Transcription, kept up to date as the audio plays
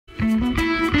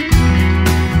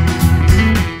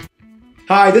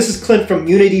Hi, this is Clint from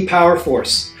Unity Power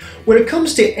Force. When it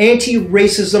comes to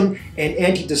anti-racism and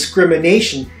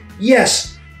anti-discrimination,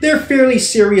 yes, they're fairly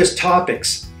serious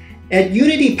topics. At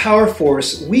Unity Power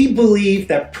Force, we believe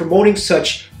that promoting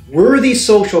such worthy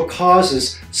social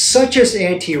causes, such as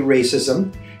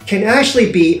anti-racism, can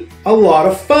actually be a lot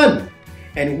of fun.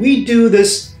 And we do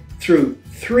this through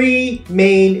three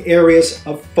main areas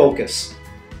of focus.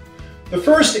 The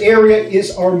first area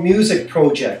is our music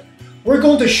project. We're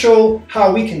going to show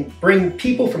how we can bring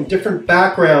people from different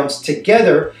backgrounds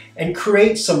together and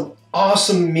create some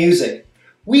awesome music.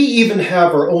 We even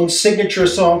have our own signature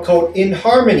song called In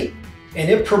Harmony, and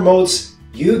it promotes,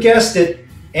 you guessed it,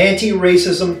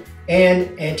 anti-racism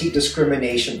and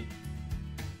anti-discrimination.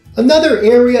 Another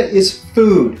area is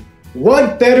food.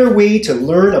 What better way to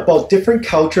learn about different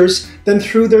cultures than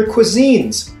through their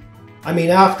cuisines? I mean,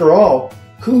 after all,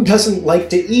 who doesn't like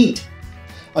to eat?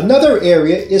 Another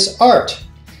area is art.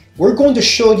 We're going to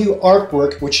show you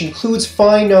artwork which includes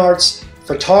fine arts,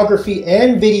 photography,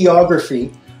 and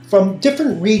videography from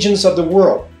different regions of the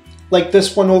world, like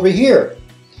this one over here.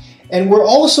 And we're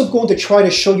also going to try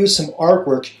to show you some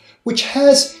artwork which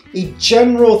has a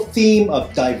general theme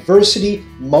of diversity,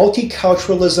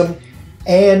 multiculturalism,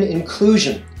 and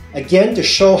inclusion. Again, to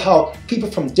show how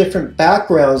people from different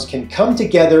backgrounds can come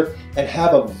together and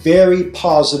have a very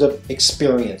positive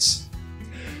experience.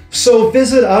 So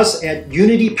visit us at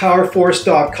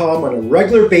unitypowerforce.com on a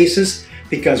regular basis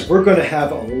because we're going to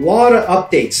have a lot of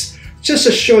updates just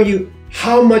to show you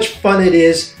how much fun it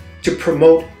is to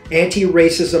promote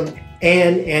anti-racism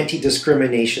and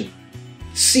anti-discrimination.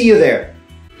 See you there.